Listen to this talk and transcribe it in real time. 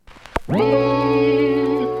Yo,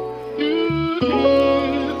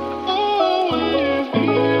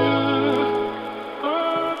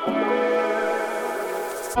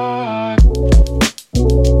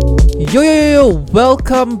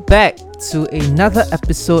 welcome back to another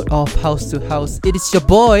episode of House to House. It is your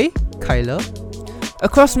boy, Kyler.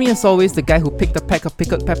 Across me, as always, the guy who picked a pack of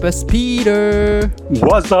pickled peppers, Peter.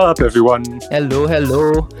 What's up, everyone?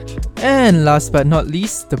 Hello. And last but not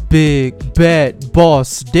least, the big bad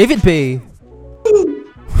boss, David Bay.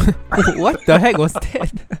 What the heck was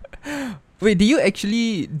that? Wait, did you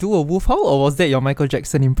actually do a wolf howl, or was that your Michael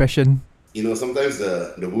Jackson impression? You know, sometimes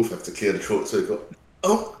the wolf has to clear the throat, so you go,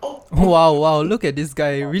 oh. Wow, look at this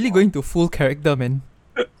guy. Really going to full character, man.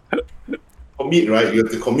 Commit, right? You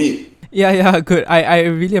have to commit. Yeah, good. I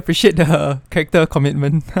really appreciate the character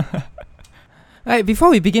commitment. Alright, before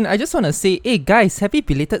we begin, I just want to say, hey guys, happy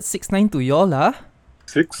belated 6-9 to y'all,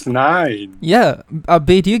 6-9. Yeah,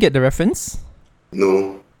 Bay, do you get the reference?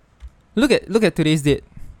 No. Look at today's date.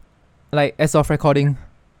 Like, as of recording.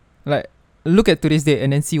 Like, look at today's date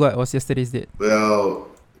and then see what was yesterday's date. Well,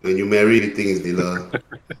 when you marry, everything is dealer.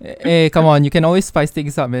 Hey, come on, you can always spice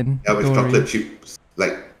things up, man. Yeah, with Don't chocolate worry. chips.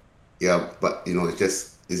 Like, yeah, but you know, it's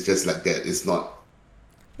just like that. It's not.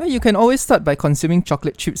 Well, you can always start by consuming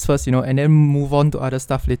chocolate chips first, and then move on to other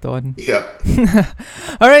stuff later on. Yeah.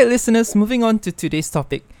 Alright, listeners, moving on to today's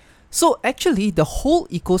topic. So actually, the whole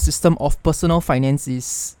ecosystem of personal finance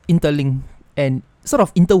is interlinked and sort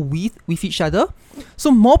of interweaved with each other. So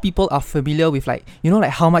more people are familiar with like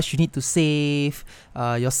how much you need to save,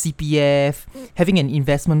 your CPF, having an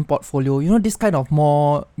investment portfolio, this kind of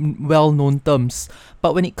more well-known terms.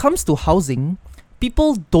 But when it comes to housing,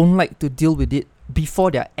 people don't like to deal with it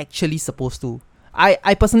before they're actually supposed to.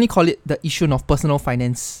 I personally call it the issue of personal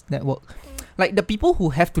finance network. Like the people who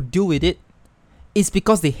have to deal with it is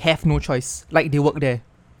because they have no choice. Like they work there.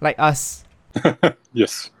 Like us.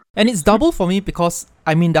 Yes. And it's double for me because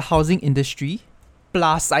I'm in the housing industry,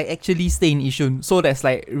 plus I actually stay in Yishun, so there's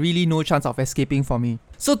like really no chance of escaping for me.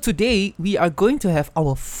 So today, we are going to have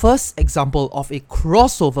our first example of a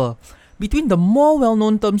crossover between the more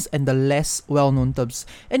well-known terms and the less well-known terms.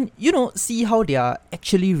 And see how they are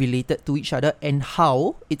actually related to each other and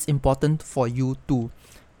how it's important for you too.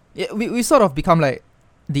 We sort of become like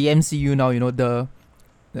the MCU now,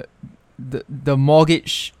 the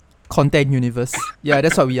mortgage content universe. Yeah,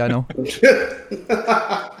 that's what we are now.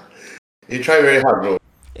 You try very hard, bro.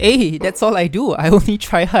 Hey, that's all I do. I only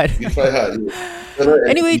try hard. You try hard.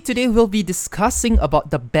 Anyway, today we'll be discussing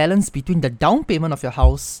about the balance between the down payment of your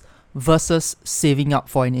house versus saving up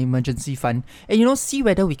for an emergency fund. And see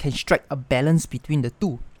whether we can strike a balance between the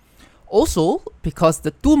two. Also, because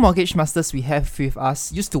the two mortgage masters we have with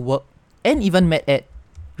us used to work and even met at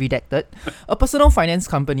Redacted, a personal finance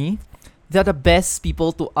company. They're the best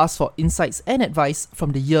people to ask for insights and advice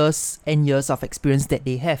from the years and years of experience that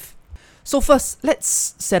they have. So first,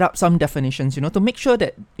 let's set up some definitions, to make sure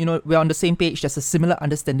that, we're on the same page, there's a similar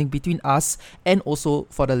understanding between us and also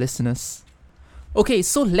for the listeners. Okay,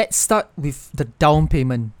 so let's start with the down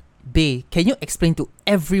payment. Bay, can you explain to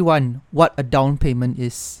everyone what a down payment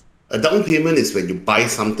is? A down payment is when you buy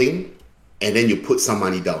something and then you put some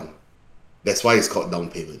money down. That's why it's called down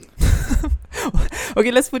payment.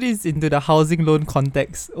 Okay, let's put this into the housing loan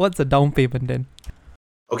context. What's a down payment then?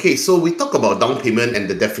 Okay, so we talk about down payment and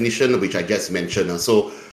the definition which I just mentioned.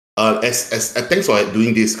 So, thanks for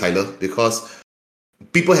doing this, Kyler, because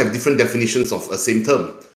people have different definitions of a same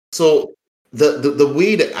term. So, the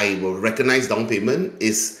way that I will recognize down payment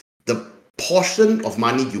is the portion of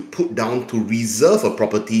money you put down to reserve a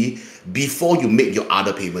property before you make your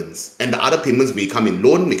other payments. And the other payments may come in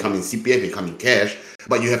loan, may come in CPF, may come in cash,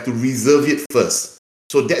 but you have to reserve it first.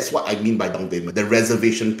 So that's what I mean by down payment, the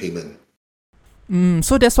reservation payment.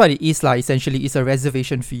 So that's what it is, essentially. It's a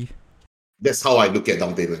reservation fee. That's how I look at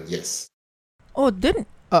down payment, yes. Oh, then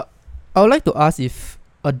I would like to ask if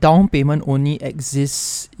a down payment only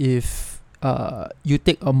exists if you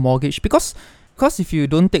take a mortgage. Because if you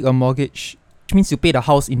don't take a mortgage, which means you pay the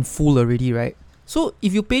house in full already, right? So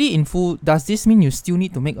if you paid it in full, does this mean you still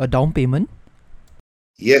need to make a down payment?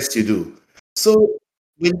 Yes, you do. So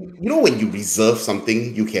when you reserve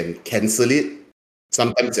something, you can cancel it.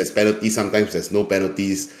 Sometimes there's penalties, sometimes there's no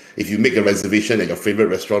penalties. If you make a reservation at your favorite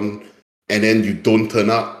restaurant and then you don't turn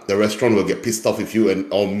up, the restaurant will get pissed off with you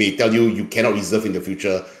or may tell you cannot reserve in the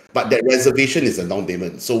future. But that reservation is a down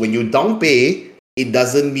payment. So when you down pay, it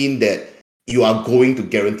doesn't mean that you are going to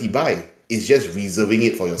guarantee buy. It's just reserving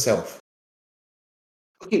it for yourself.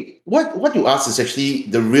 Okay, what you asked is actually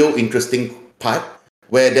the real interesting part,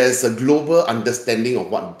 where there's a global understanding of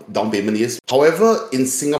what down payment is. However, in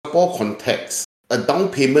Singapore context, a down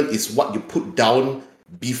payment is what you put down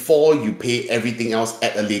before you pay everything else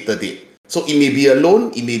at a later date. So it may be a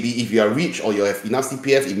loan, it may be if you are rich or you have enough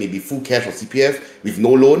CPF, it may be full cash or CPF with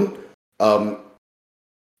no loan.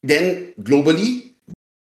 Then globally,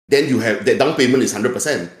 then you have that down payment is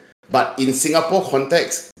 100%. But in Singapore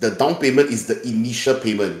context, the down payment is the initial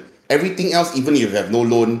payment. Everything else, even if you have no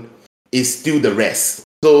loan, is still the rest.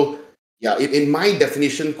 So yeah, in my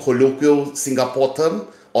definition, colloquial Singapore term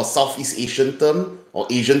or Southeast Asian term or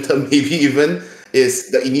Asian term maybe even,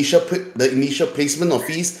 is the initial placement of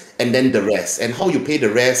fees and then the rest. And how you pay the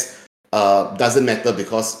rest doesn't matter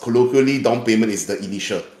because colloquially down payment is the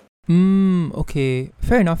initial. Okay.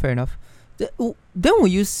 Fair enough. Then will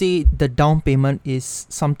you say the down payment is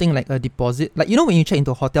something like a deposit? Like, when you check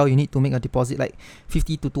into a hotel, you need to make a deposit like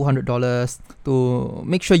 $50 to $200 to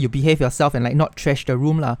make sure you behave yourself and like not trash the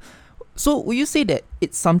room lah. So will you say that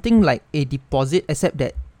it's something like a deposit, except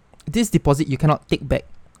that this deposit you cannot take back,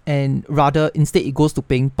 and rather instead it goes to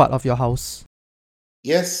paying part of your house?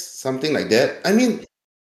 Yes, something like that. I mean,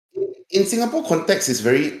 in Singapore context, it's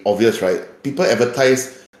very obvious, right? People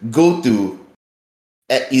advertise, go to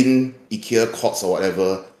add in IKEA Courts or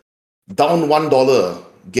whatever, down $1,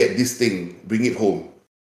 get this thing, bring it home.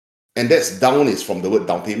 And that's down is from the word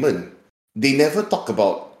down payment. They never talk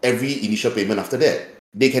about every initial payment after that.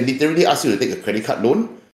 They can literally ask you to take a credit card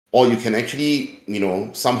loan, or you can actually,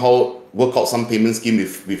 somehow work out some payment scheme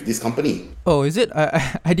with this company. Oh, is it?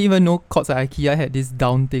 I didn't even know Courts at IKEA had this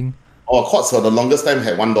down thing. Oh, Courts for the longest time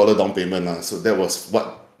had $1 down payment. So that was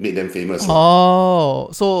what made them famous. Oh,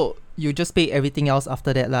 so you just pay everything else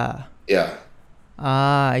after that lah. Yeah.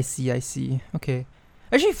 I see. Okay.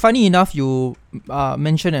 Actually, funny enough, you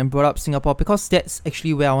mentioned and brought up Singapore because that's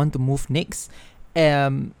actually where I want to move next.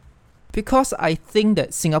 Because I think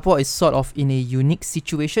that Singapore is sort of in a unique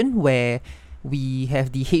situation where we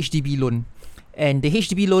have the HDB loan. And the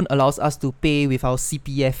HDB loan allows us to pay with our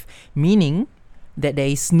CPF, meaning that there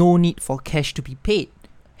is no need for cash to be paid.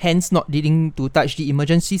 Hence, not needing to touch the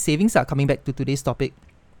emergency savings, coming back to today's topic.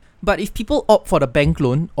 But if people opt for the bank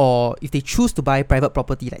loan, or if they choose to buy private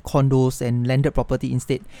property like condos and landed property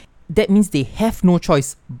instead, that means they have no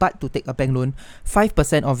choice but to take a bank loan.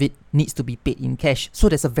 5% of it needs to be paid in cash. So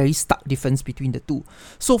there's a very stark difference between the two.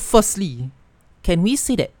 So firstly, can we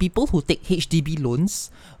say that people who take HDB loans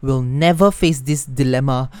will never face this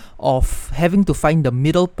dilemma of having to find the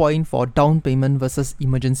middle point for down payment versus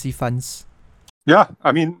emergency funds? Yeah,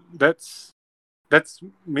 I mean that's the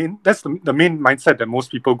main mindset that most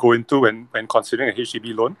people go into when considering a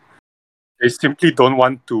HDB loan. They simply don't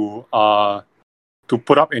want to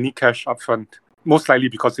put up any cash upfront, most likely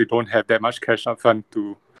because they don't have that much cash upfront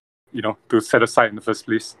to set aside in the first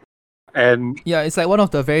place. And yeah, it's like one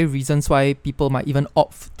of the very reasons why people might even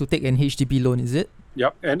opt to take an HDB loan, is it?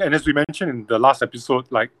 Yep, and as we mentioned in the last episode,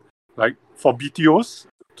 like for BTOs,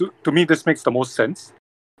 to me this makes the most sense.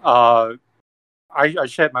 I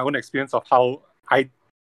shared my own experience of how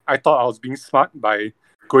I thought I was being smart by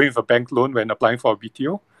going with a bank loan when applying for a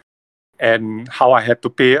BTO, and how I had to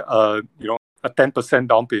pay a 10%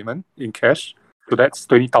 down payment in cash. So that's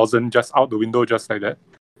 20,000 just out the window, just like that.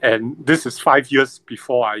 And this is 5 years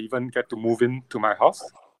before I even get to move into my house.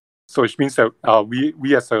 So which means that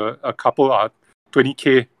we as a couple are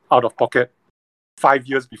 20K out of pocket 5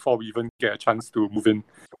 years before we even get a chance to move in.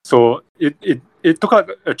 So it took out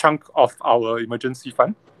a chunk of our emergency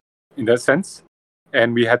fund in that sense.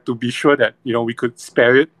 And we had to be sure that, we could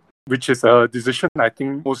spare it, which is a decision I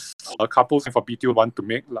think most couples for BTO want to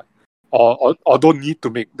make, or don't need to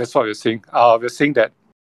make. That's what we're saying. We're saying that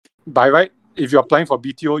by right, if you're applying for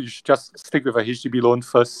BTO, you should just stick with a HDB loan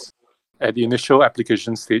first at the initial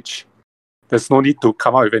application stage. There's no need to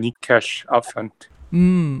come out with any cash upfront.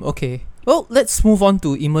 Okay. Well, let's move on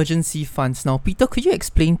to emergency funds now. Peter, could you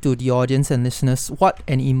explain to the audience and listeners what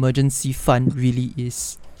an emergency fund really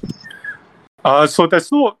is? So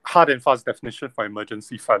there's no hard and fast definition for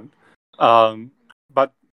emergency fund.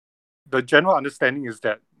 But the general understanding is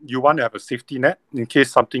that you want to have a safety net in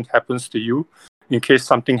case something happens to you, in case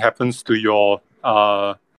something happens to your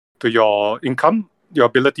income, your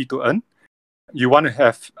ability to earn. You want to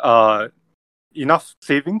have enough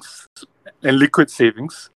savings and liquid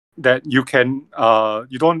savings that you can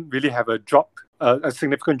you don't really have a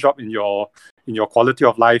significant drop in your quality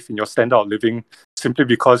of life, in your standard of living, simply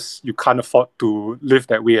because you can't afford to live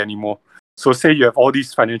that way anymore. So say you have all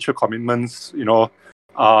these financial commitments, your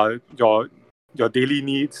daily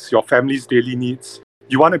needs, your family's daily needs.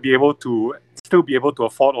 You want to still be able to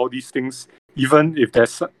afford all these things, even if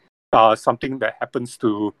there's something that happens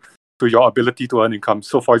to your ability to earn income.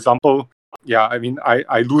 So for example,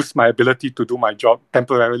 I lose my ability to do my job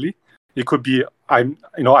temporarily. It could be I'm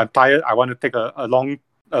tired. I want to take a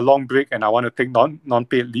long break and I want to take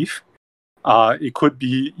non-paid leave. It could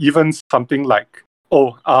be even something like,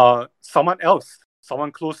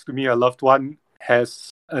 someone close to me, a loved one, has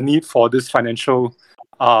a need for this financial,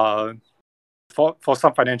 for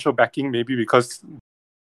some financial backing, maybe because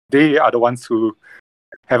they are the ones who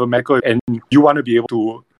have a medical, and you want to be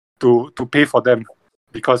able to pay for them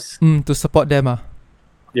because To support them.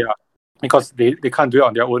 because they can't do it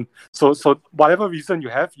on their own. So whatever reason you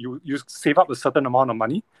have, you save up a certain amount of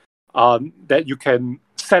money that you can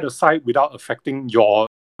set aside without affecting your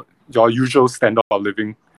usual standard of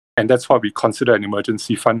living. And that's what we consider an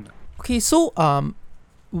emergency fund. Okay, so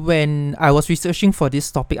when I was researching for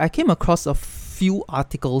this topic, I came across a few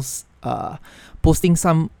articles posting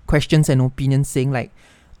some questions and opinions saying like,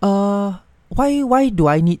 why do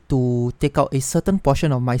I need to take out a certain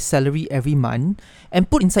portion of my salary every month and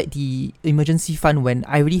put inside the emergency fund when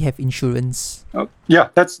I already have insurance? Yeah,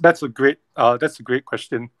 that's a great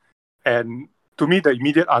question. And to me, the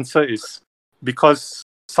immediate answer is because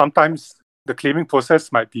sometimes the claiming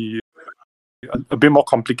process might be a bit more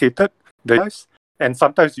complicated, and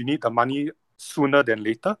sometimes you need the money sooner than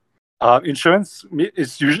later. Insurance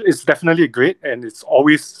is definitely great, and it's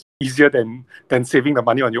always easier than saving the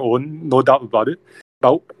money on your own, no doubt about it.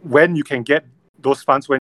 But when you can get those funds,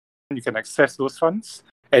 when you can access those funds,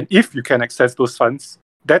 and if you can access those funds,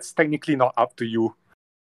 that's technically not up to you.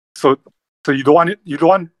 So you don't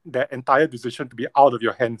want that entire decision to be out of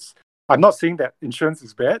your hands. I'm not saying that insurance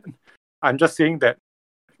is bad. I'm just saying that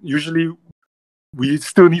usually we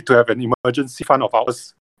still need to have an emergency fund of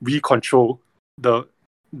ours. We control the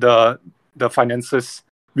finances.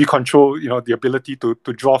 We control, the ability to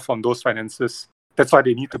draw from those finances. That's why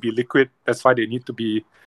they need to be liquid. That's why they need to be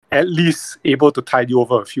at least able to tide you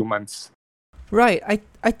over a few months. Right.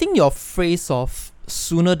 I think your phrase of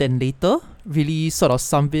sooner than later really sort of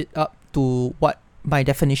sums it up to what my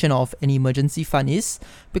definition of an emergency fund is.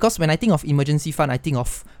 Because when I think of emergency fund, I think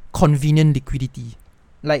of convenient liquidity.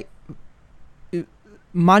 Like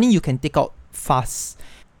money you can take out fast.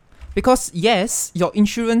 Because yes, your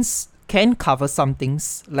insurance can cover some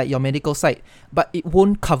things like your medical side, but it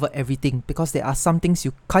won't cover everything because there are some things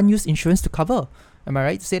you can't use insurance to cover. Am I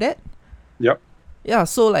right to say that? Yep. Yeah,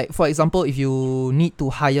 so like for example, if you need to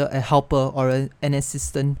hire a helper or an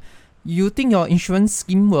assistant, you think your insurance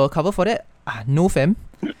scheme will cover for that? No fam.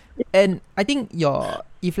 And I think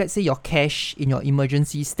if let's say your cash in your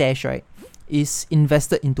emergency stash, right, is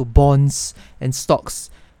invested into bonds and stocks,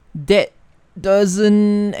 that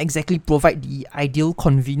doesn't exactly provide the ideal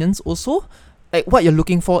convenience also. Like what you're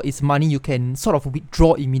looking for is money you can sort of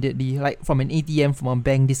withdraw immediately, like from an ATM, from a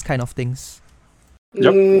bank, these kind of things.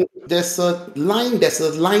 Yep. There's a line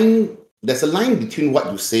between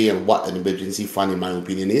what you say and what an emergency fund, in my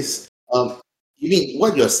opinion, is. You mean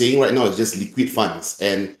what you're saying right now is just liquid funds.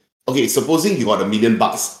 And okay, supposing you got $1 million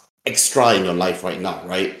extra in your life right now,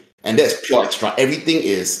 right? And that's pure extra. Everything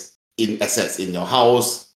is in assets, in your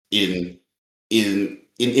house, in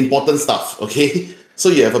important stuff, okay? So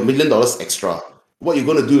you have $1 million extra. What you're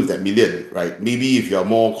going to do with that million, right? Maybe if you're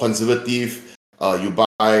more conservative, you buy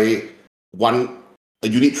a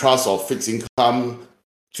unit trust of fixed income,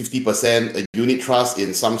 50%, a unit trust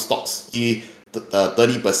in some stocks,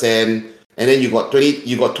 30%, and then you got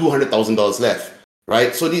 $200,000 left,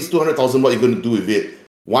 right? So these $200,000, what are you going to do with it?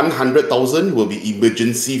 100,000 will be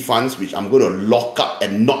emergency funds, which I'm going to lock up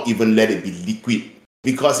and not even let it be liquid.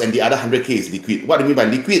 And the other 100K is liquid. What do I mean by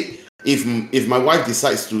liquid? If my wife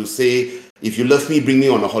decides to say, if you love me, bring me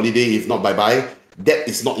on a holiday, if not, bye-bye, that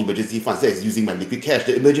is not emergency funds. That is using my liquid cash.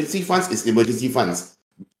 The emergency funds is emergency funds.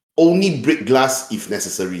 Only break glass if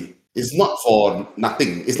necessary. It's not for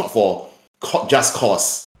nothing. It's not for just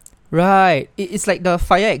cause. Right. It's like the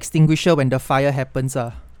fire extinguisher when the fire happens.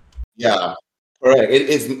 Yeah, correct.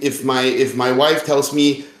 If my wife tells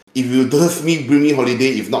me, if you love me, bring me holiday.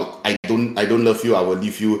 If not, I don't love you, I will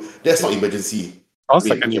leave you. That's not emergency. Sounds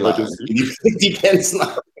like an emergency. It depends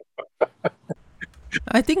now.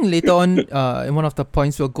 I think later on, in one of the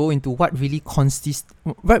points, we'll go into what really constitutes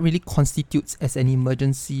as an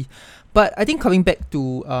emergency. But I think coming back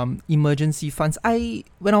to emergency funds,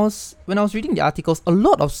 when I was reading the articles, a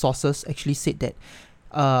lot of sources actually said that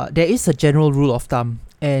there is a general rule of thumb,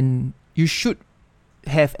 and you should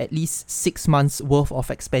have at least 6 months worth of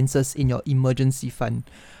expenses in your emergency fund.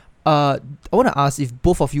 I want to ask if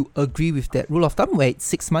both of you agree with that rule of thumb, where it's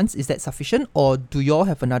 6 months. Is that sufficient, or do you all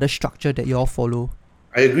have another structure that you all follow?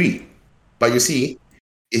 I agree. But you see,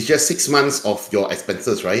 it's just 6 months of your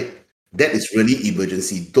expenses, right? That is really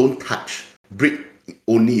emergency. Don't touch. Break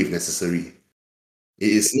only if necessary. It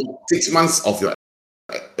is not 6 months of your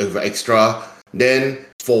extra. Then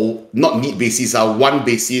for not need basis, one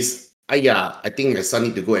basis, I think my son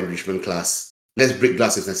need to go enrichment class. Let's break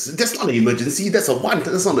glass if necessary. That's not an emergency. That's a want.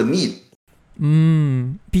 That's not a need.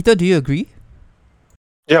 Peter, do you agree?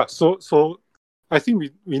 Yeah, so I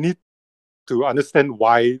think we need to understand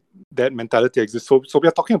why that mentality exists. So we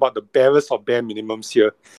are talking about the barest of bare minimums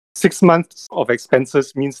here. 6 months of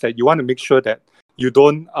expenses means that you want to make sure that you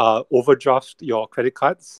don't overdraft your credit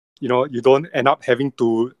cards. You don't end up having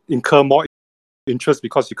to incur more interest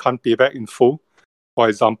because you can't pay back in full. For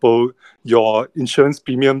example, your insurance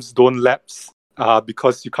premiums don't lapse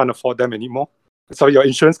because you can't afford them anymore. So your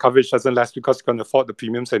insurance coverage doesn't lapse because you can't afford the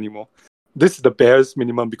premiums anymore. This is the barest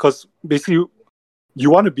minimum, because basically you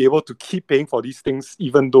want to be able to keep paying for these things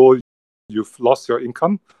even though you've lost your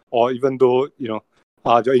income, or even though your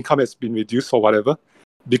income has been reduced or whatever,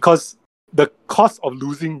 because the cost of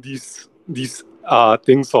losing these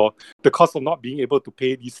things, or the cost of not being able to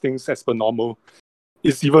pay these things as per normal,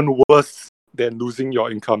 is even worse than losing your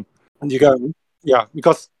income. And you get what I mean? Yeah,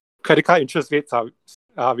 because credit card interest rates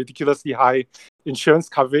are ridiculously high. Insurance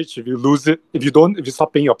coverage, if you lose it, if you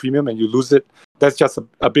stop paying your premium and you lose it, that's just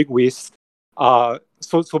a big waste.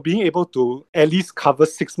 So being able to at least cover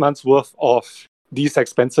 6 months worth of these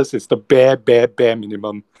expenses is the bare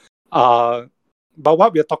minimum. But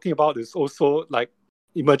what we're talking about is also like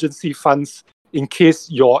emergency funds in case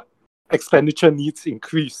your expenditure needs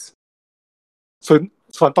increase. So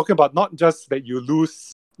I'm talking about not just that you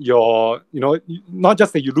lose not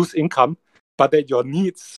just that you lose income, but that your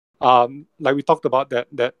needs, like we talked about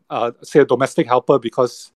that say a domestic helper,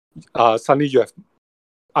 because suddenly you have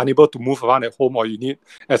unable to move around at home, or you need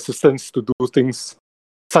assistance to do things.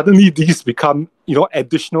 Suddenly these become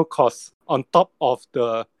additional costs on top of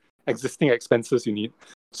the existing expenses you need.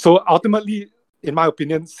 So ultimately, in my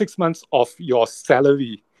opinion, 6 months of your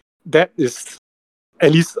salary, that is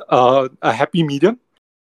at least a happy medium.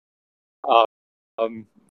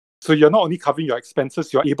 So you're not only covering your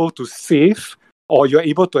expenses, you're able to save, or you're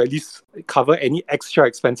able to at least cover any extra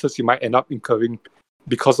expenses you might end up incurring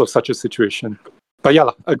because of such a situation. But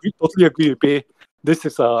yeah, totally agree with Pei. This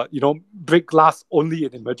is a break glass only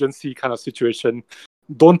in emergency kind of situation.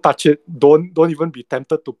 Don't touch it. Don't even be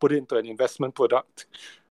tempted to put it into an investment product,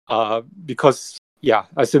 because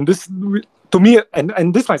as in this, to me,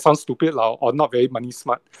 and this might sound stupid or not very money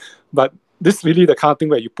smart, but this is really the kind of thing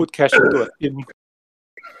where you put cash into a tin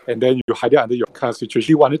and then you hide it under your kind of situation.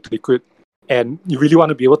 You want it to be liquid, and you really want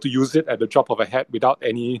to be able to use it at the drop of a hat without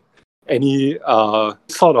any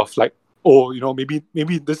sort of like,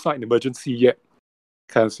 maybe this is not an emergency yet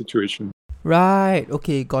kind of situation. Right.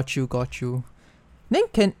 Okay. Got you.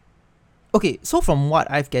 Then so from what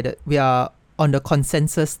I've gathered, we are on the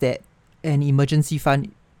consensus that an emergency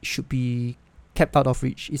fund should be kept out of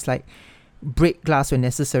reach. It's like break glass when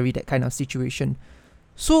necessary, that kind of situation.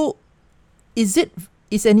 So is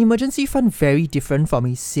an emergency fund very different from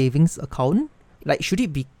a savings account? Like, should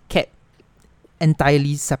it be kept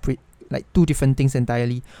entirely separate, like two different things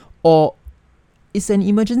entirely? Or is an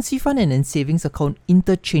emergency fund and a savings account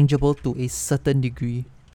interchangeable to a certain degree?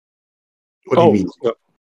 What do you mean?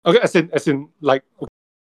 Okay, as in like,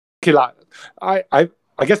 okay lah. I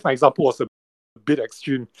guess my example was a bit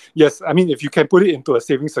extreme. Yes, I mean, if you can put it into a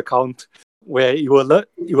savings account where you will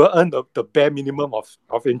earn the bare minimum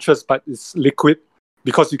of interest, but it's liquid,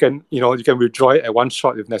 because you can withdraw it at one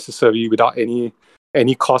shot if necessary without any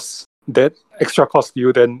costs, that extra cost to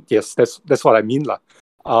you, then yes, that's what I mean lah.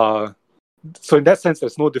 So in that sense,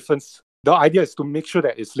 there's no difference. The idea is to make sure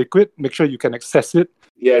that it's liquid, make sure you can access it,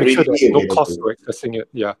 make sure there's no cost to accessing it.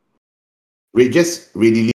 Yeah. Just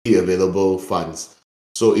readily available funds.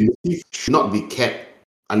 So it should not be kept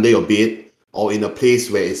under your bed or in a place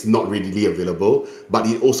where it's not readily available, but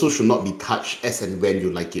it also should not be touched as and when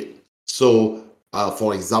you like it. So,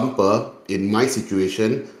 for example, in my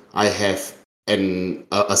situation, I have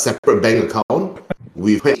a separate bank account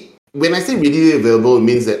with. When I say readily available, it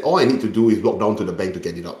means that all I need to do is walk down to the bank to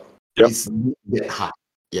get it out. Yep. It's not that hard.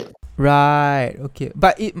 Yeah. Right. Okay.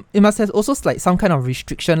 But it must have also like some kind of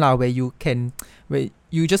restriction where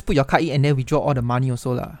you just put your card in and then withdraw all the money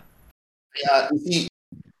also lah. Yeah. You see,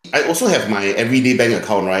 I also have my everyday bank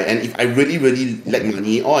account, right? And if I really, really lack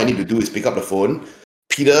money, all I need to do is pick up the phone.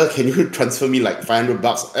 Peter, can you transfer me like $500?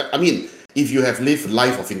 I mean, if you have lived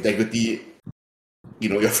life of integrity,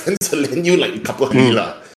 your friends will lend you like a couple of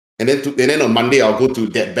 $100. And then on Monday, I'll go to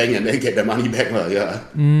that bank and then get the money back. Yeah.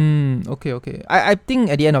 Okay. I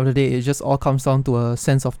think at the end of the day, it just all comes down to a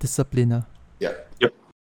sense of discipline. Yeah. Yep.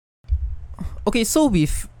 Okay, so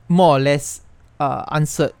we've more or less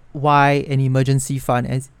answered why an emergency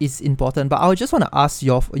fund is important. But I just want to ask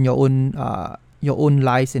in your own your own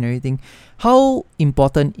lives and everything, how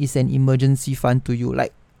important is an emergency fund to you?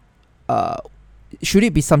 Like, should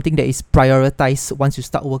it be something that is prioritized once you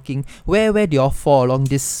start working? Where do you all fall along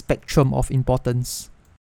this spectrum of importance?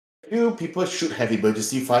 Few people should have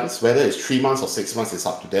emergency funds, whether it's 3 months or 6 months, it's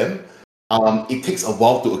up to them. It takes a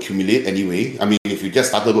while to accumulate anyway. I mean, if you just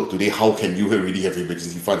started work today, how can you really have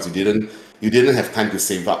emergency funds? You didn't have time to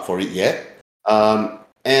save up for it yet.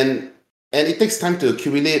 And it takes time to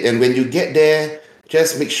accumulate. And when you get there,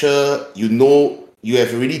 just make sure you know you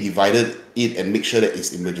have already divided it and make sure that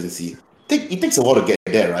it's emergency. It takes a while to get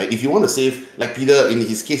there, right? If you want to save, like Peter, in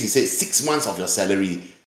his case, he said 6 months of your salary.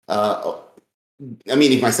 I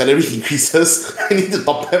mean, if my salary increases, I need to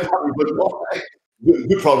top that up even more, right?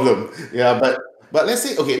 Good problem. Yeah, but let's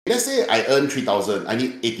say I earn 3,000, I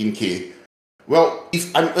need 18K. Well,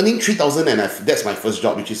 if I'm earning 3,000 and that's my first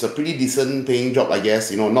job, which is a pretty decent paying job, I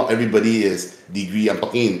guess. Not everybody is degree. I'm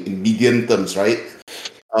talking in median terms, right?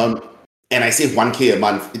 And I save 1K a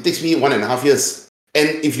month. It takes me 1.5 years. And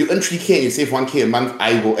if you earn 3K and you save 1K a month,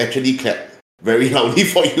 I will actually clap very loudly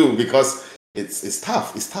for you because it's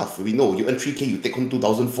tough. It's tough. We know you earn 3K, you take home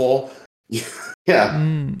 2,004. Yeah.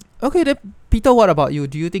 Okay, then Peter, what about you?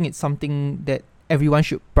 Do you think it's something that everyone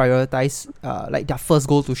should prioritize, like their first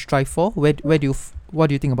goal to strive for? What do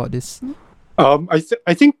you think about this?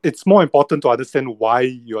 I think it's more important to understand why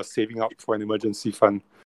you are saving up for an emergency fund.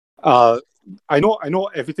 I know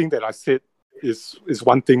everything that I said is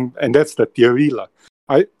one thing, and that's the theory, lah.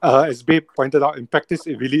 As Babe pointed out, in practice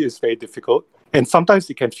it really is very difficult, and sometimes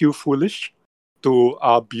it can feel foolish to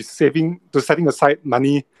be setting aside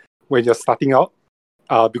money when you're starting out,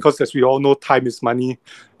 because as we all know, time is money.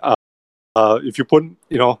 If you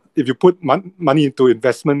put money into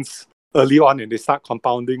investments early on and they start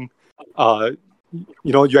compounding,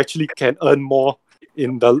 you actually can earn more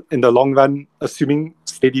in the long run, assuming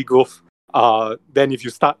steady growth, than if you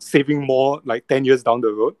start saving more like 10 years down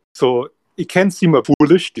the road. So it can seem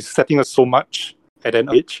foolish to setting us so much at an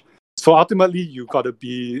age. So ultimately, you got to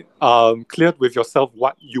be clear with yourself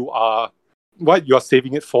what you are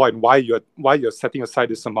saving it for and why you're setting aside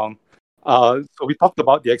this amount. So we talked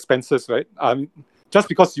about the expenses, right? Just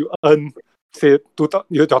because you earn, say,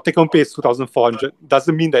 your take-home pay is 2,400,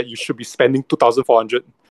 doesn't mean that you should be spending 2,400,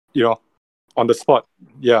 on the spot.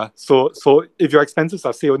 Yeah. So if your expenses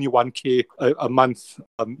are, say, only 1K a month,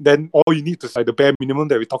 then all you need to say, the bare minimum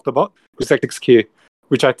that we talked about, is like 6K,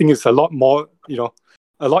 which I think is a lot more,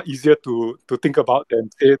 a lot easier to think about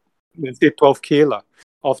than say 12K lah.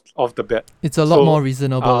 Off the bat. It's a lot more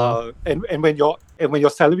reasonable. And when your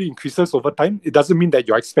salary increases over time, it doesn't mean that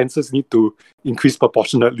your expenses need to increase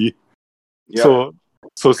proportionately. Yeah.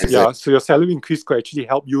 So your salary increase could actually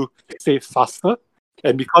help you save faster.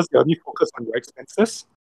 And because you're only focused on your expenses,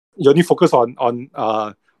 you only focus on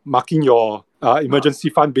marking your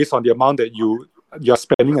emergency fund based on the amount that you're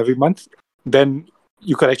spending every month, then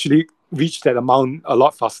you can actually reach that amount a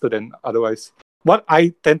lot faster than otherwise. What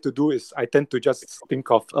I tend to do is I tend to just think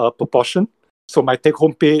of proportion. So my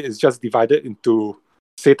take-home pay is just divided into,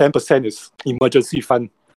 say, 10% is emergency fund,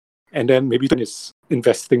 and then maybe 10% is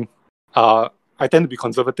investing. I tend to be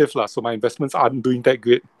conservative, so my investments aren't doing that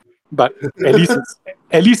great. But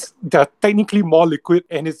at least they're technically more liquid,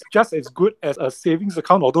 and it's just as good as a savings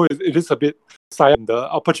account, although it is a bit high. The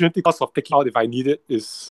opportunity cost of taking out if I need it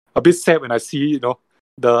is a bit sad when I see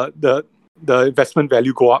the investment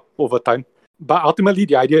value go up over time. But ultimately,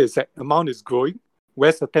 the idea is that the amount is growing,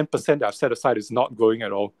 whereas the 10% that I've set aside is not growing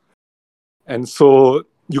at all. And so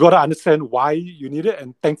you got to understand why you need it.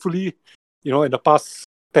 And thankfully, in the past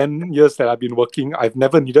 10 years that I've been working, I've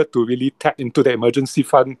never needed to really tap into the emergency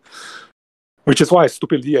fund, which is why I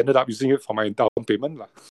stupidly ended up using it for my down payment.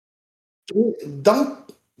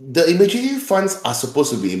 The emergency funds are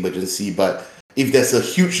supposed to be emergency, but if there's a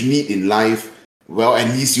huge need in life, well, at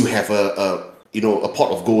least you have a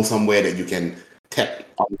pot of gold somewhere that you can tap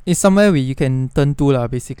on. It's somewhere where you can turn to,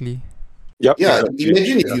 basically. Yep. Yeah,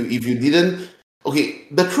 imagine if you didn't. Okay,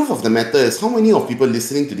 the truth of the matter is, how many of people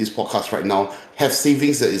listening to this podcast right now have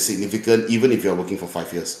savings that is significant, even if you're working for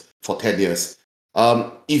 5 years, for 10 years?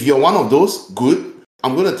 If you're one of those, good.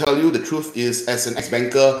 I'm going to tell you the truth is, as an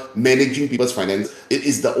ex-banker managing people's finance, it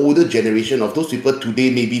is the older generation of those people today,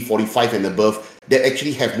 maybe 45 and above, that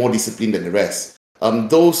actually have more discipline than the rest.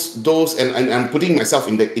 Those, and I'm putting myself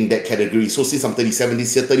in that category. So since I'm 37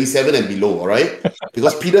 this year, 37 and below, all right?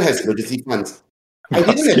 Because Peter has emergency funds. I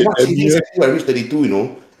didn't have much savings until I reached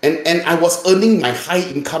 32, and I was earning my high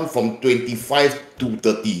income from 25 to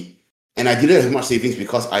 30, and I didn't have much savings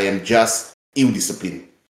because I am just ill-disciplined.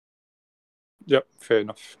 Yep, fair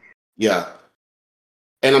enough. Yeah,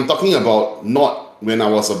 and I'm talking about not when I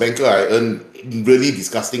was a banker, I earned really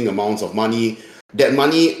disgusting amounts of money. That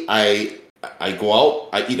money, I go out,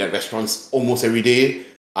 I eat at restaurants almost every day.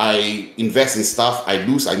 I invest in stuff, I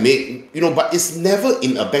lose, I make, but it's never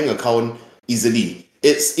in a bank account easily.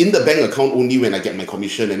 It's in the bank account only when I get my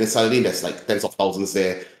commission, and then suddenly there's like tens of thousands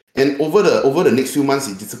there. And over the next few months,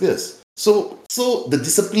 it disappears. So the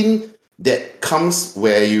discipline that comes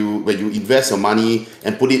where you invest your money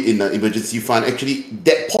and put it in an emergency fund, actually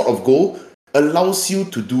that pot of gold allows you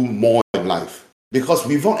to do more in life. Because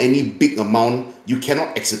without any big amount, you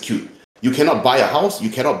cannot execute. You cannot buy a house,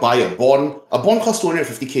 you cannot buy a bond. A bond costs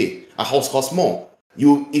 250K, a house costs more.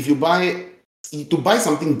 To buy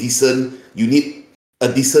something decent, you need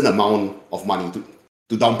a decent amount of money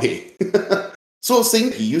to down pay. So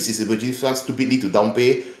saying he used his emergency fund stupidly to down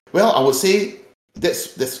pay, well, I would say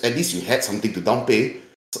that's at least you had something to down pay.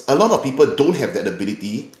 A lot of people don't have that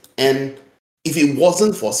ability, and if it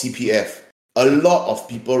wasn't for CPF, a lot of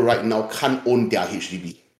people right now can't own their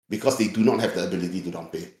HDB because they do not have the ability to down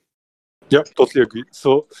pay. Yep, totally agree.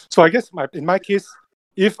 So I guess in my case,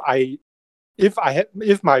 if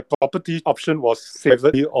my property option was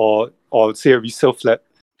privately or say a resale flat,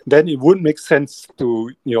 then it would make sense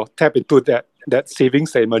to tap into that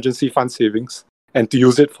savings, the emergency fund savings, and to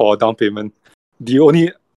use it for down payment.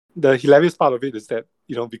 The hilarious part of it is that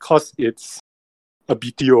because it's a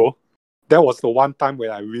BTO, that was the one time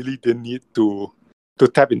where I really didn't need to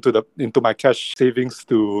tap into my cash savings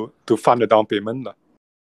to fund the down payment.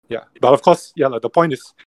 Yeah, but of course, the point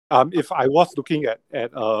is, if I was looking at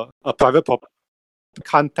a private property,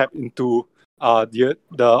 can't tap into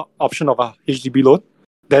the option of a HDB loan,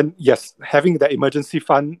 then yes, having that emergency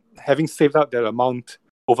fund, having saved up that amount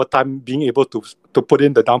over time, being able to put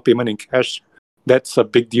in the down payment in cash, that's a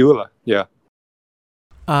big deal. Yeah.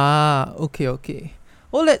 Okay.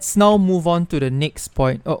 Well, let's now move on to the next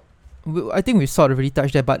point. Oh, I think we sort of already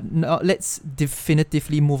touched that, but now let's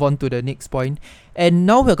definitively move on to the next point. And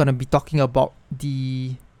now we're going to be talking about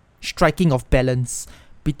the striking of balance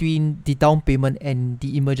between the down payment and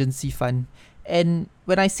the emergency fund. And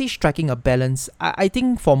when I say striking a balance, I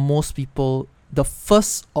think for most people, the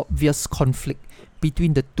first obvious conflict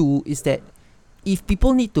between the two is that if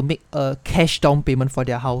people need to make a cash down payment for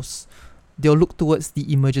their house, they'll look towards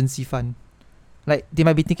the emergency fund. Like, they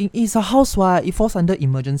might be thinking, it's a house, it falls under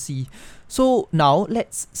emergency. So now,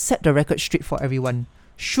 let's set the record straight for everyone.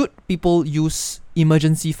 Should people use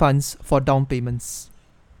emergency funds for down payments?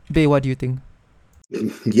 Bae, what do you think?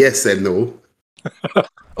 Yes and no.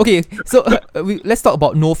 Okay, so let's talk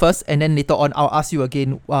about no first, and then later on, I'll ask you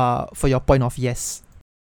again for your point of yes.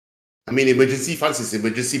 I mean, emergency funds is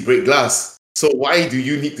emergency break glass. So why do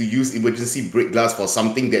you need to use emergency break glass for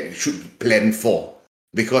something that you should plan for?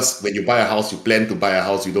 Because when you buy a house, you plan to buy a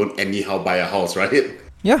house. You don't anyhow buy a house, right?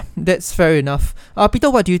 Yeah, that's fair enough. Peter,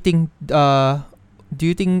 what do you think? Do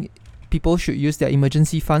you think people should use their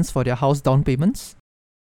emergency funds for their house down payments?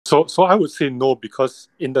 So I would say no, because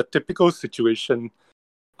in the typical situation,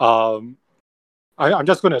 I'm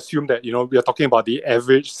just going to assume that we are talking about the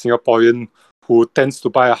average Singaporean who tends to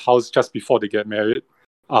buy a house just before they get married.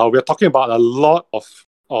 We're talking about a lot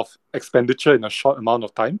of expenditure in a short amount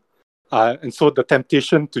of time. And so the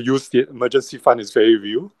temptation to use the emergency fund is very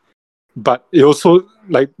real. But it also,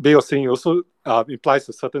 like Bae was saying, it also implies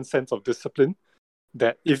a certain sense of discipline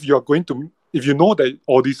that if you know that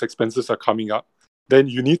all these expenses are coming up, then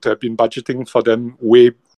you need to have been budgeting for them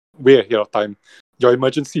way ahead of time. Your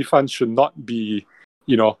emergency fund should not be,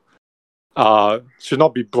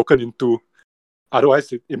 broken into.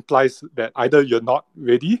 Otherwise, it implies that either you're not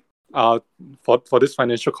ready for this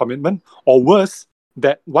financial commitment, or worse,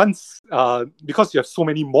 that once, because you have so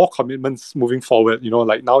many more commitments moving forward,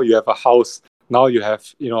 like now you have a house, now you have,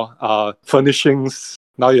 furnishings,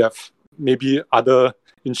 now you have maybe other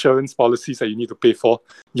insurance policies that you need to pay for,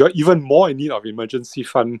 you're even more in need of emergency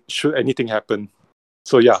fund should anything happen.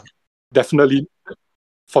 So yeah, definitely,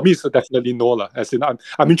 for me, it's definitely no lah. As in,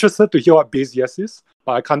 I'm interested to hear what Bae's yes is,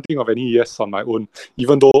 but I can't think of any yes on my own,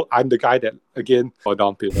 even though I'm the guy that, again, for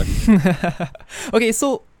down payment. Okay,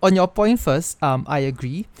 so on your point first, I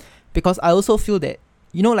agree, because I also feel that,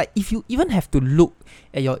 like if you even have to look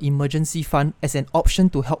at your emergency fund as an option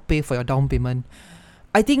to help pay for your down payment,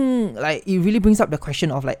 I think like it really brings up the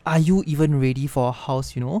question of like, are you even ready for a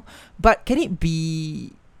house, But can it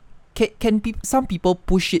be, can some people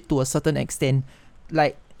push it to a certain extent?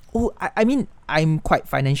 Like, I mean, I'm quite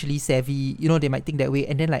financially savvy, they might think that way,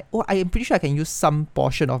 and then like, I am pretty sure I can use some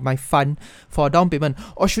portion of my fund for a down payment.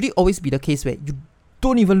 Or should it always be the case where you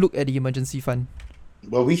don't even look at the emergency fund?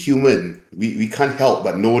 Well, we human, we can't help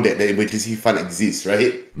but know that the emergency fund exists,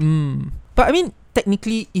 right? But I mean,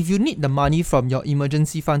 technically, if you need the money from your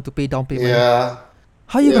emergency fund to pay down payment, Yeah.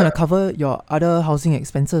 how are you Yeah. gonna cover your other housing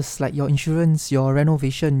expenses like your insurance, your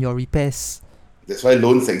renovation, your repairs? That's why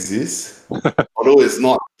loans exist. Although it's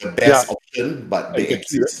not the best option, but they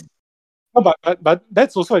Exactly. exist. No, but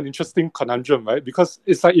that's also an interesting conundrum, right? Because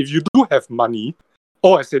it's like if you do have money,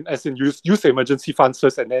 or as in use emergency funds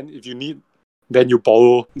first, and then if you need, then you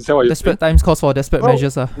borrow. Is that what you're saying? Desperate times calls for desperate Well,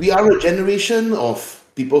 measures. We are a generation of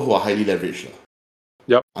people who are highly leveraged.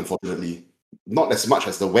 Yep. Unfortunately. Not as much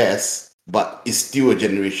as the West, but it's still a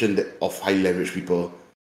generation of highly leveraged people.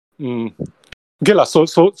 Okay, lah. So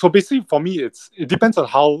basically for me it depends on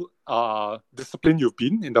how disciplined you've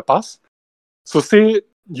been in the past. So say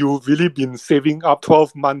you've really been saving up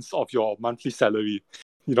 12 months of your monthly salary,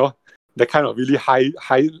 that kind of really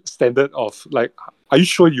high standard of like, are you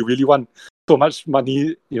sure you really want so much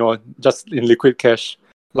money, just in liquid cash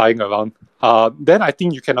lying around? Then I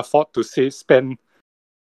think you can afford to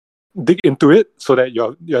dig into it so that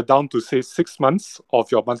you're down to say 6 months of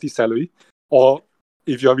your monthly salary. Or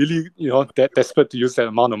if you're really that desperate to use that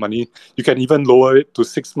amount of money, you can even lower it to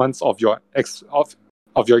 6 months of your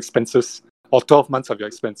expenses, or 12 months of your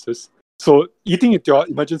expenses. So eating into your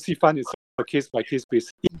emergency fund is a case by case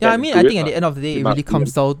basis. Yeah, I mean, I think at the end of the day, it really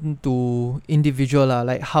comes down to individual,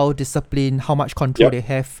 like how disciplined, how much control they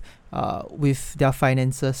have with their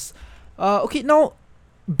finances. Okay, now,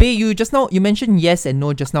 Bei, you mentioned yes and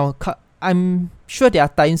no just now. I'm sure there are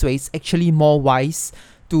times where it's actually more wise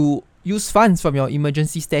to use funds from your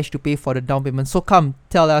emergency stash to pay for the down payment. So come,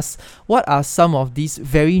 tell us, what are some of these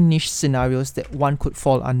very niche scenarios that one could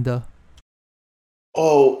fall under?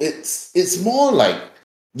 Oh, it's more like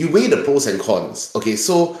you weigh the pros and cons. Okay,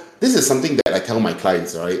 so this is something that I tell my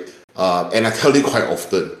clients, right? And I tell it quite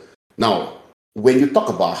often. Now, when you talk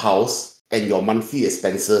about house and your monthly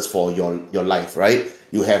expenses for your life, right?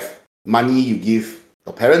 You have money you give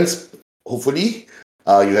your parents, hopefully.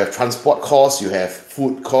 You have transport costs, you have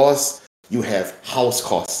food costs, you have house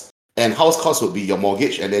costs. And house costs would be your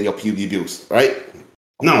mortgage and then your PUB bills, right?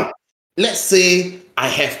 Now, let's say I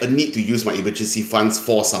have a need to use my emergency funds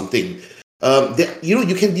for something.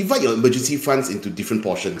 You can divide your emergency funds into different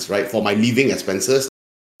portions, right? For my living expenses,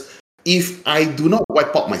 if I do not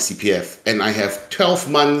wipe out my CPF and I have 12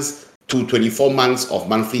 months to 24 months of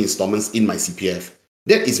monthly installments in my CPF,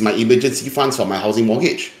 that is my emergency funds for my housing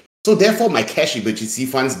mortgage. So therefore, my cash emergency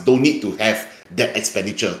funds don't need to have that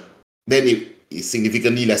expenditure. Then it is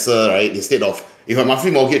significantly lesser, right? Instead of, if my monthly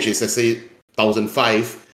mortgage is, let's say,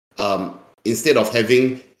 $1,500, instead of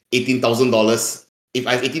having $18,000, if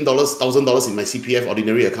I have $18,000 in my CPF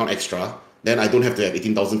ordinary account extra, then I don't have to have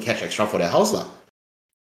 18,000 cash extra for that house.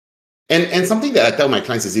 And something that I tell my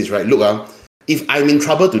clients is this, right? Look, if I'm in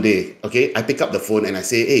trouble today, okay, I pick up the phone and I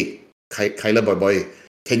say, hey, Kyler boy,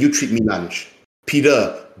 can you treat me lunch?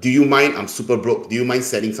 Peter, do you mind? I'm super broke. Do you mind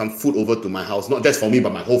sending some food over to my house? Not just for me,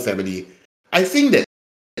 but my whole family. I think that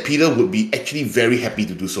Peter would be actually very happy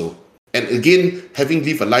to do so. And again, having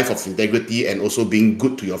lived a life of integrity and also being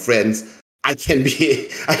good to your friends, I can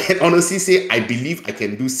honestly say I believe I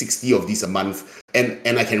can do 60 of these a month, and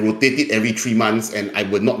I can rotate it every 3 months, and I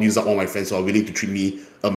would not use up all my friends who are willing to treat me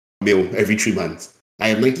a meal every 3 months. I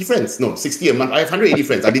have 90 friends. No, 60 a month. I have 180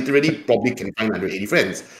 friends. I literally probably can find 180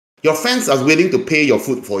 friends. Your friends are willing to pay your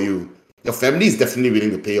food for you. Your family is definitely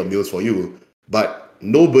willing to pay your meals for you, but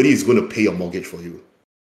nobody is going to pay your mortgage for you.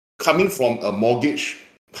 Coming from a mortgage,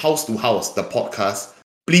 house to house, the podcast,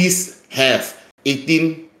 please have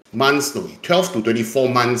 12 to 24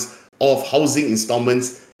 months of housing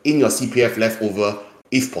installments in your CPF left over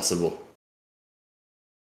if possible.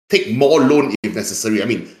 Take more loan if necessary. I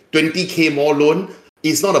mean, 20K more loan.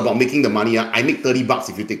 It's not about making the money. I make $30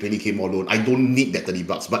 if you take 20K more loan. I don't need that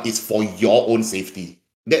 $30, but it's for your own safety.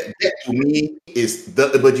 That to me is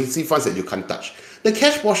the emergency funds that you can't touch. The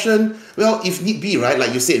cash portion, well, if need be, right?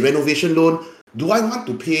 Like you said, renovation loan. Do I want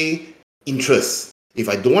to pay interest? If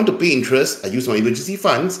I don't want to pay interest, I use my emergency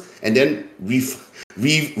funds and then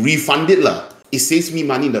refund it. It saves me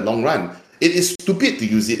money in the long run. It is stupid to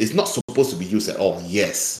use it. It's not supposed to be used at all.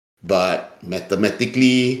 Yes. But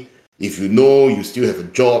mathematically, if you know you still have a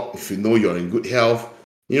job, if you know you're in good health,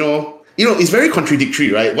 it's very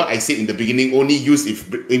contradictory, right? What I said in the beginning, only use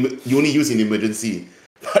in emergency.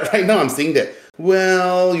 But right now I'm saying that,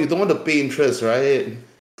 well, you don't want to pay interest, right?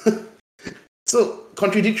 So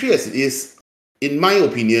contradictory as it is, in my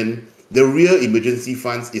opinion, the real emergency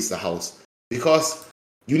funds is the house. Because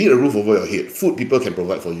you need a roof over your head. Food people can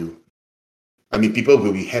provide for you. I mean, people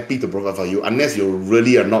will be happy to provide for you unless you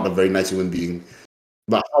really are not a very nice human being.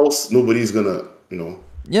 But house, nobody's gonna,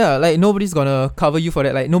 Yeah, like nobody's gonna cover you for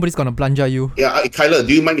that. Like nobody's gonna plunger you. Yeah, Kyler,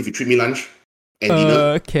 do you mind if you treat me lunch and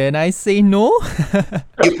dinner? Can I say no?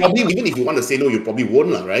 You probably, even if you want to say no, you probably won't,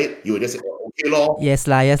 lah, right? You will just say, oh, okay, lor. Yes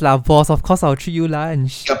lah, boss. Of course I'll treat you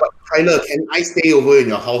lunch. Yeah, but Kyler, can I stay over in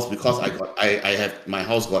your house because I have my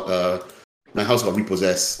house got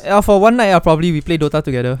repossessed. Yeah, for one night, we play Dota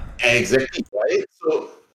together. Exactly, right? So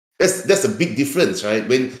that's a big difference, right?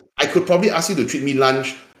 When I could probably ask you to treat me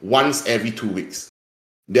lunch once every 2 weeks.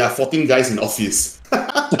 There are 14 guys in office.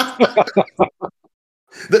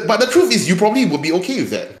 But the truth is, you probably would be okay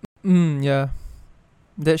with that. Yeah,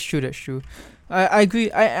 that's true. I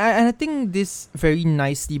agree. I think this very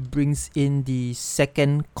nicely brings in the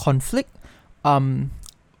second conflict. When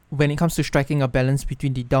it comes to striking a balance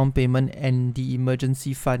between the down payment and the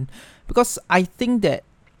emergency fund, because I think that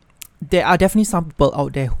there are definitely some people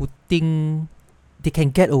out there who think they can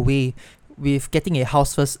get away with getting a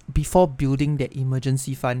house first before building their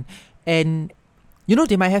emergency fund. And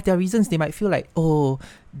they might have their reasons. They might feel like, oh,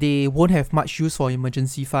 they won't have much use for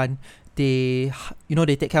emergency fund. They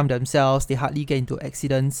take care of themselves. They hardly get into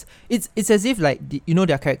accidents. It's as if like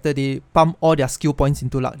their character, they pump all their skill points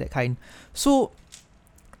into luck, that kind. So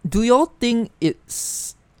do y'all think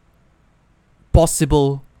it's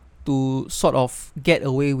possible to sort of get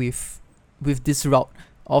away with this route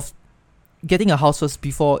of getting a house first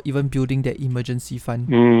before even building that emergency fund?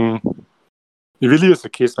 It really is a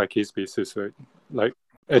case-by-case basis, right? Like,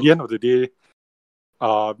 at the end of the day,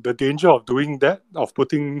 the danger of doing that, of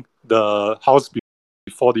putting the house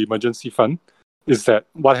before the emergency fund, is that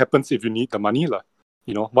what happens if you need the money?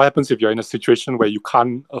 What happens if you're in a situation where you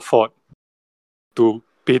can't afford to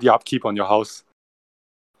pay the upkeep on your house?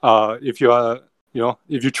 If you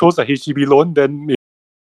chose a HDB loan, then maybe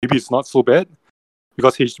it's not so bad,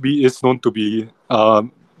 because HDB is known to be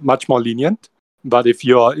much more lenient. But if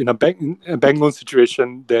you're in a bank loan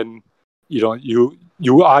situation, then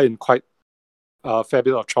you are in quite a fair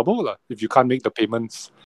bit of trouble if you can't make the payments,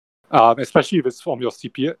 especially if it's from your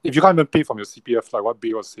CPF. If you can't even pay from your CPF, like what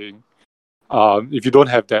Bay was saying, if you don't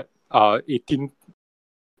have that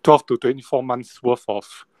 12 to 24 months worth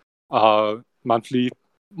of monthly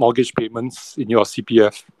mortgage payments in your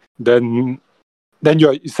CPF, then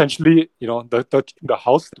you're essentially, the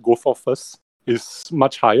house to go for first is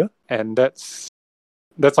much higher, and that's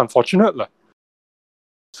unfortunate.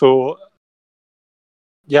 So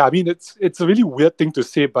yeah, I mean, it's a really weird thing to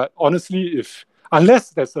say, but honestly,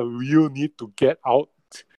 unless there's a real need to get out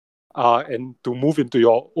and to move into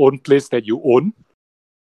your own place that you own,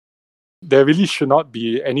 there really should not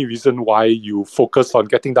be any reason why you focus on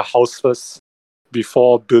getting the house first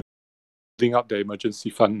before building up the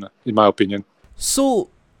emergency fund, in my opinion. So,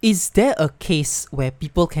 is there a case where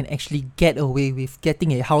people can actually get away with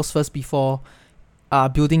getting a house first before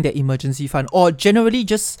building the emergency fund, or generally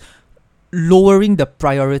just lowering the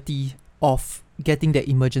priority of getting the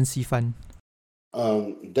emergency fund?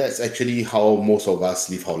 That's actually how most of us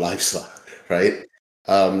live our lives, right?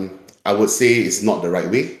 I would say it's not the right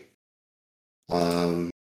way.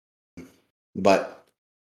 But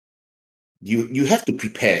you have to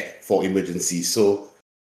prepare for emergencies. So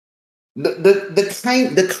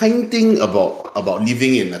the kind thing about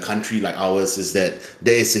living in a country like ours is that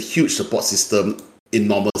there is a huge support system in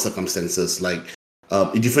normal circumstances, like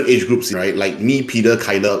in different age groups, right? Like me, Peter,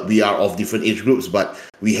 Kyler, we are of different age groups, but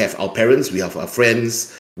we have our parents, we have our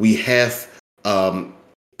friends, we have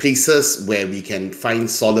places where we can find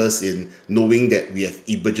solace in knowing that we have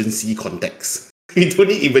emergency contacts. We don't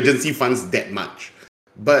need emergency funds that much,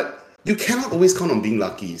 but you cannot always count on being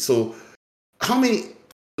lucky. So how many,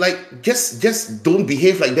 just don't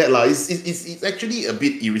behave like that, lah. It's actually a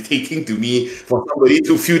bit irritating to me for somebody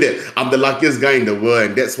to feel that I'm the luckiest guy in the world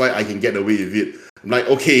and that's why I can get away with it. I'm like,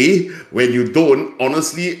 okay, when you don't,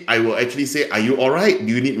 honestly, I will actually say, are you all right?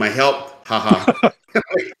 Do you need my help? Haha.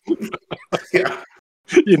 Yeah.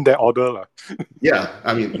 In that order, lah. Yeah,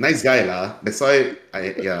 I mean, nice guy, lah. That's why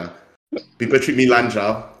people treat me lunch,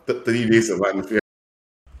 30 days a month. Yeah.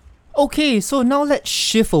 Okay, so now let's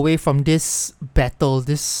shift away from this battle,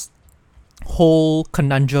 this whole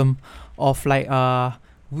conundrum of like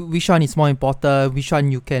which one is more important, which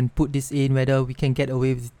one you can put this in, whether we can get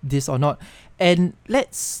away with this or not. And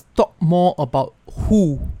let's talk more about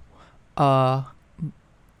who do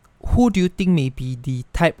you think may be the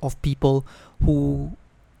type of people who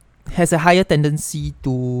have a higher tendency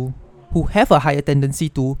to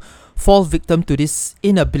fall victim to this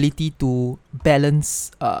inability to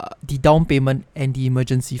balance the down payment and the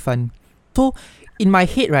emergency fund. So in my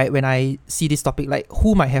head, right, when I see this topic, like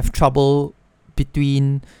who might have trouble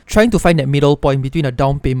between trying to find that middle point between a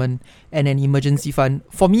down payment and an emergency fund,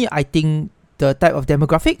 for me, I think the type of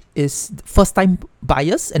demographic is first-time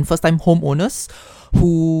buyers and first-time homeowners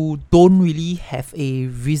who don't really have a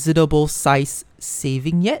reasonable size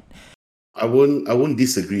saving yet. I won't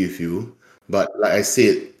disagree with you, but like I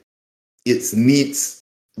said, it's needs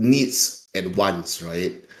and wants,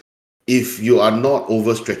 right? If you are not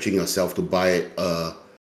overstretching yourself to buy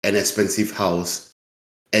an expensive house,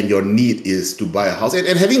 and your need is to buy a house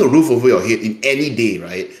and having a roof over your head in any day,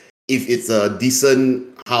 right? If it's a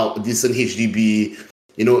decent HDB,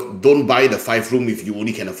 don't buy the 5-room if you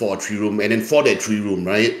only can afford a 3-room. And then for that 3-room,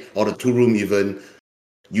 right, or the 2-room even,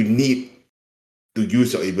 you need to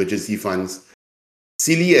use your emergency funds.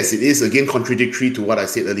 Silly as it is, again, contradictory to what I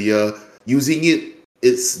said earlier, using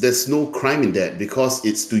there's no crime in that because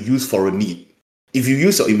it's to use for a need. If you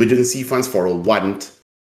use your emergency funds for a want,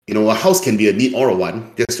 a house can be a need or a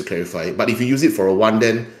want, just to clarify. But if you use it for a want,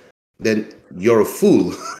 then you're a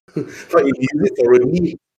fool. But if you use it for a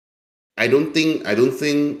need, I don't think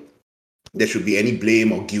there should be any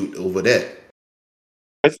blame or guilt over that.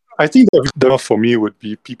 I think the for me would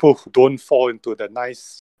be people who don't fall into the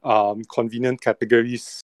nice, convenient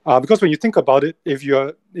categories. Because when you think about it, if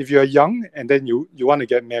you're young and then you want to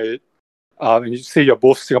get married, and you say you're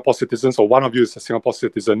both Singapore citizens or one of you is a Singapore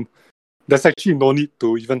citizen, there's actually no need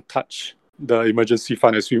to even touch the emergency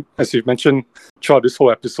fund. As we've mentioned throughout this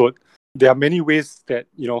whole episode, there are many ways that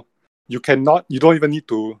you don't even need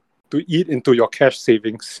to eat into your cash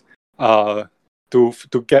savings to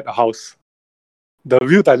get a house. The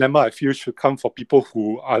real dilemma I feel should come for people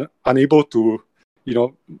who are unable to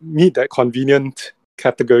meet that convenient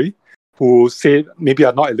category, who say maybe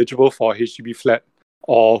are not eligible for a HDB flat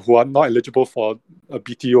or who are not eligible for a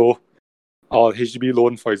BTO or HDB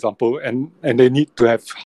loan, for example, and they need to have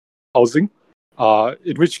housing.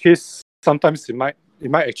 In which case, sometimes it might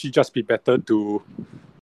actually just be better to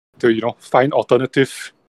find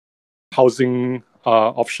alternative housing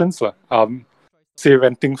options, say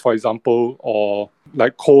renting, for example, or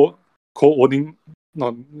like co-owning.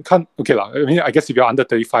 No, you can't. Okay, I mean, I guess if you're under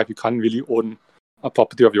 35, you can't really own a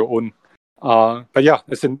property of your own. But yeah,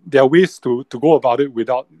 there are ways to go about it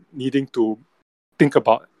without needing to think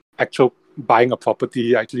about actual buying a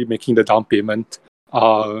property, actually making the down payment.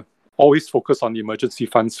 Always focus on the emergency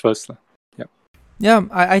funds first. Yeah,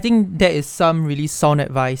 I think that is some really sound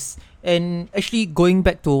advice. And actually, going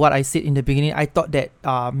back to what I said in the beginning, I thought that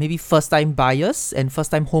maybe first-time buyers and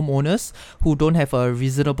first-time homeowners who don't have a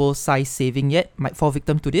reasonable size saving yet might fall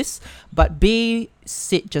victim to this. But Bay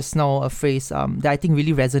said just now a phrase that I think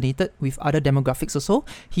really resonated with other demographics also.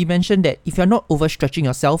 He mentioned that if you're not overstretching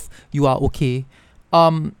yourself, you are okay.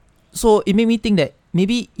 So it made me think that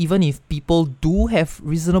maybe even if people do have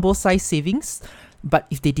reasonable size savings, but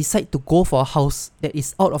if they decide to go for a house that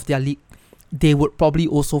is out of their league, they would probably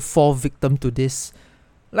also fall victim to this.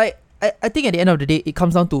 Like, I think at the end of the day, it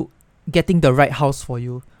comes down to getting the right house for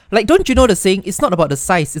you. Like, don't you know the saying, it's not about the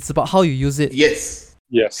size, it's about how you use it. Yes.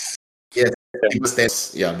 Yes. Yes.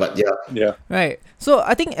 Yeah, but yeah. Yeah. Right. So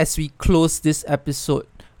I think as we close this episode,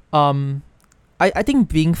 I think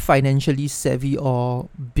being financially savvy or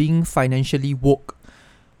being financially woke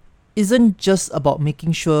isn't just about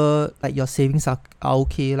making sure like your savings are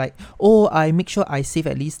okay. Like, I make sure I save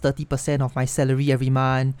at least 30% of my salary every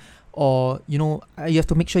month, or you have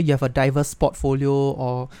to make sure you have a diverse portfolio,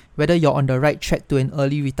 or whether you're on the right track to an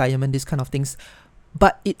early retirement, these kind of things.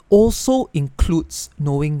 But it also includes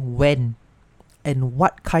knowing when and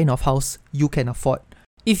what kind of house you can afford.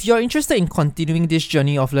 If you're interested in continuing this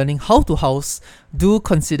journey of learning how to house, do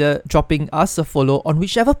consider dropping us a follow on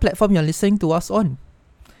whichever platform you're listening to us on.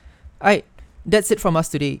 Alright, that's it from us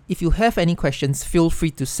today. If you have any questions, feel free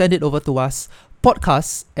to send it over to us,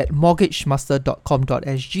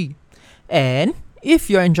 podcast@mortgagemaster.com.sg. And if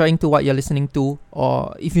you're enjoying to what you're listening to,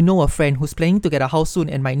 or if you know a friend who's planning to get a house soon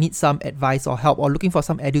and might need some advice or help or looking for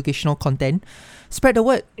some educational content, spread the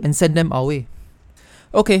word and send them our way.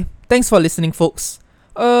 Okay, thanks for listening, folks.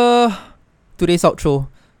 Today's outro.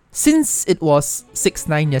 Since it was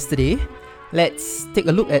 6/9 yesterday, let's take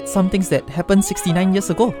a look at some things that happened 69 years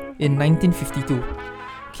ago in 1952.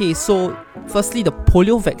 Okay, so firstly, the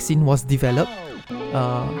polio vaccine was developed.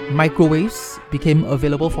 Microwaves became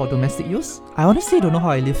available for domestic use. I honestly don't know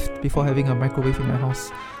how I lived before having a microwave in my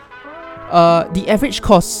house. The average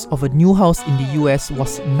cost of a new house in the US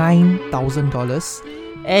was $9,000,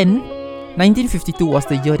 and 1952 was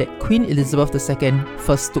the year that Queen Elizabeth II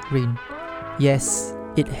first took reign. Yes,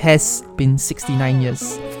 it has been 69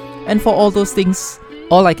 years. And for all those things,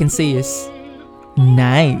 all I can say is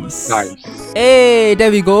nice. Nice. Hey,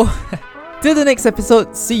 there we go. Till the next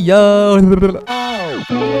episode. See ya.